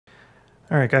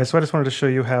All right, guys, so I just wanted to show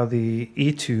you how the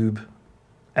eTube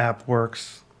app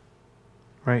works.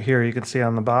 Right here, you can see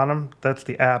on the bottom, that's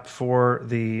the app for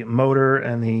the motor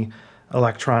and the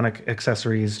electronic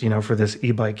accessories, for this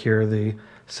e-bike here, the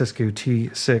Cisco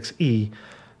T6E.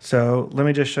 So let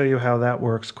me just show you how that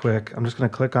works quick. I'm just going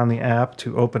to click on the app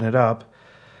to open it up.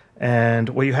 And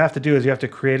what you have to do is you have to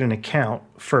create an account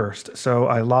first. So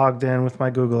I logged in with my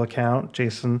Google account,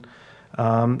 Jason,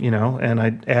 and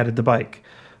I added the bike.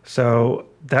 So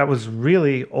that was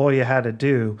really all you had to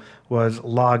do was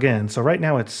log in. So right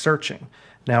now it's searching.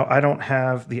 Now I don't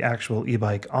have the actual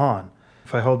e-bike on.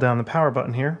 If I hold down the power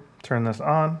button here, turn this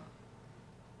on,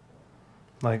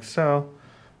 like so,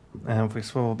 and if we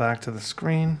swivel back to the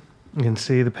screen, you can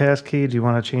see the passkey. Do you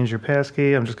want to change your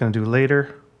passkey? I'm just going to do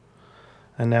later.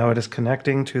 And now it is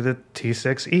connecting to the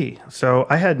T6E. So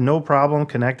I had no problem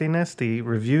connecting this. The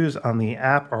reviews on the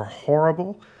app are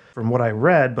horrible from what I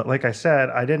read, but like I said,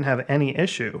 I didn't have any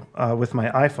issue with my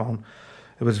iPhone.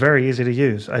 It was very easy to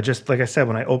use. Like I said,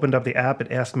 when I opened up the app,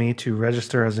 it asked me to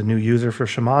register as a new user for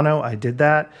Shimano. I did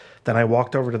that. Then I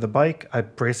walked over to the bike. I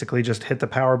basically just hit the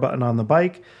power button on the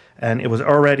bike, and it was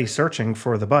already searching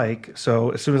for the bike. So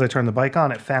as soon as I turned the bike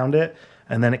on, it found it,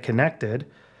 and then it connected.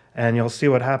 And you'll see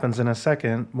what happens in a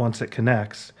second once it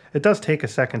connects. It does take a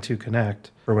second to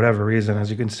connect for whatever reason, as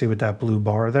you can see with that blue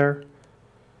bar there.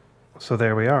 So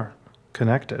there we are,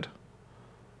 connected.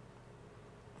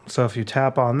 So if you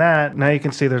tap on that, now you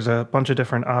can see there's a bunch of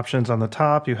different options on the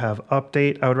top. You have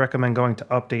update. I would recommend going to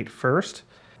update first.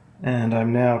 And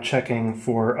I'm now checking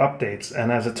for updates.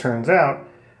 And as it turns out,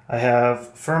 I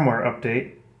have firmware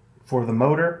update for the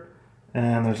motor.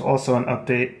 And there's also an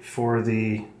update for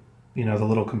the the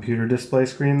little computer display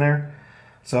screen there.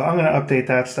 So I'm going to update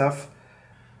that stuff.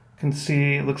 You can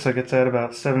see it looks like it's at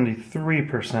about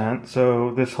 73%.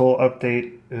 So this whole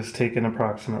update is taking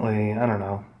approximately, I don't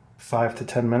know, 5 to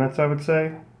 10 minutes, I would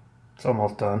say. It's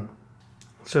almost done.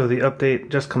 So the update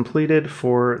just completed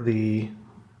for the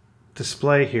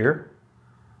display here.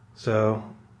 So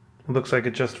it looks like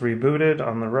it just rebooted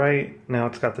on the right. Now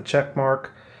it's got the check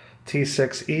mark.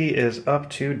 T6E is up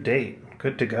to date.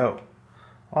 Good to go.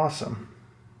 Awesome.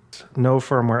 No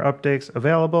firmware updates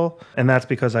available, and that's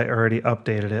because I already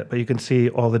updated it. But you can see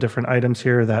all the different items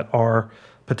here that are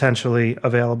potentially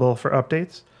available for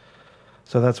updates.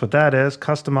 So that's what that is.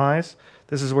 Customize.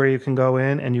 This is where you can go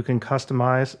in and you can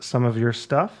customize some of your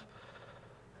stuff.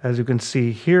 As you can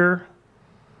see here,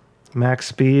 max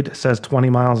speed says 20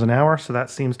 miles an hour. So that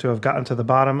seems to have gotten to the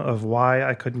bottom of why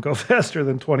I couldn't go faster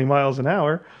than 20 miles an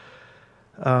hour.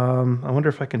 I wonder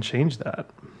if I can change that.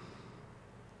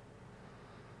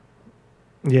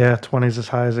 Yeah, 20 is as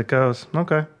high as it goes.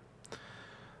 Okay.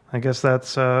 I guess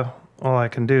that's all I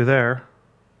can do there.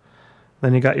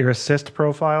 Then you got your assist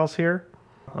profiles here.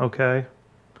 Okay.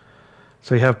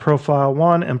 So you have profile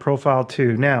 1 and profile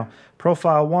 2. Now,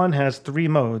 profile 1 has 3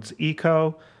 modes: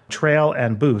 eco, trail,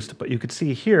 and boost. But you can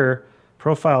see here,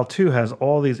 profile 2 has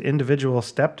all these individual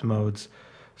stepped modes.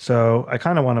 So I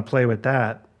kind of want to play with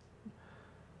that.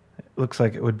 It looks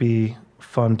like it would be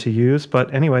fun to use.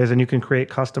 But anyways, and you can create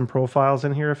custom profiles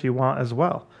in here if you want as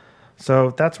well.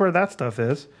 So that's where that stuff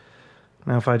is.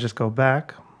 Now if I just go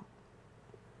back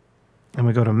and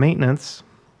we go to maintenance,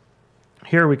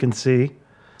 here we can see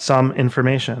some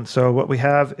information. So what we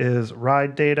have is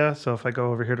ride data. So if I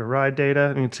go over here to ride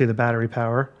data, you can see the battery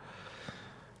power.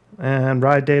 And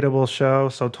ride data will show,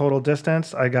 so total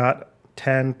distance, I got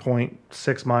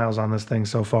 10.6 miles on this thing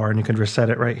so far, and you can reset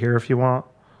it right here if you want.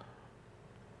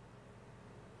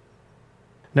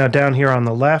 Now down here on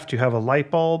the left, you have a light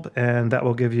bulb, and that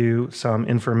will give you some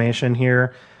information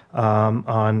here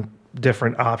on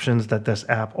different options that this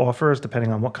app offers,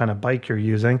 depending on what kind of bike you're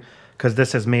using, because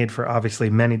this is made for obviously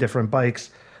many different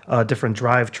bikes, different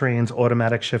drivetrains,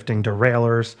 automatic shifting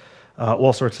derailleurs,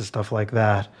 all sorts of stuff like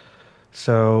that.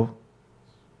 So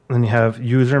then you have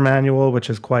user manual, which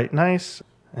is quite nice,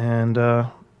 and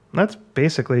that's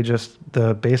basically just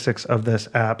the basics of this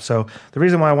app. So the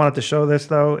reason why I wanted to show this,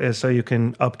 though, is so you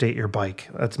can update your bike.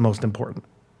 That's most important.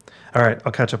 All right,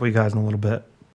 I'll catch up with you guys in a little bit.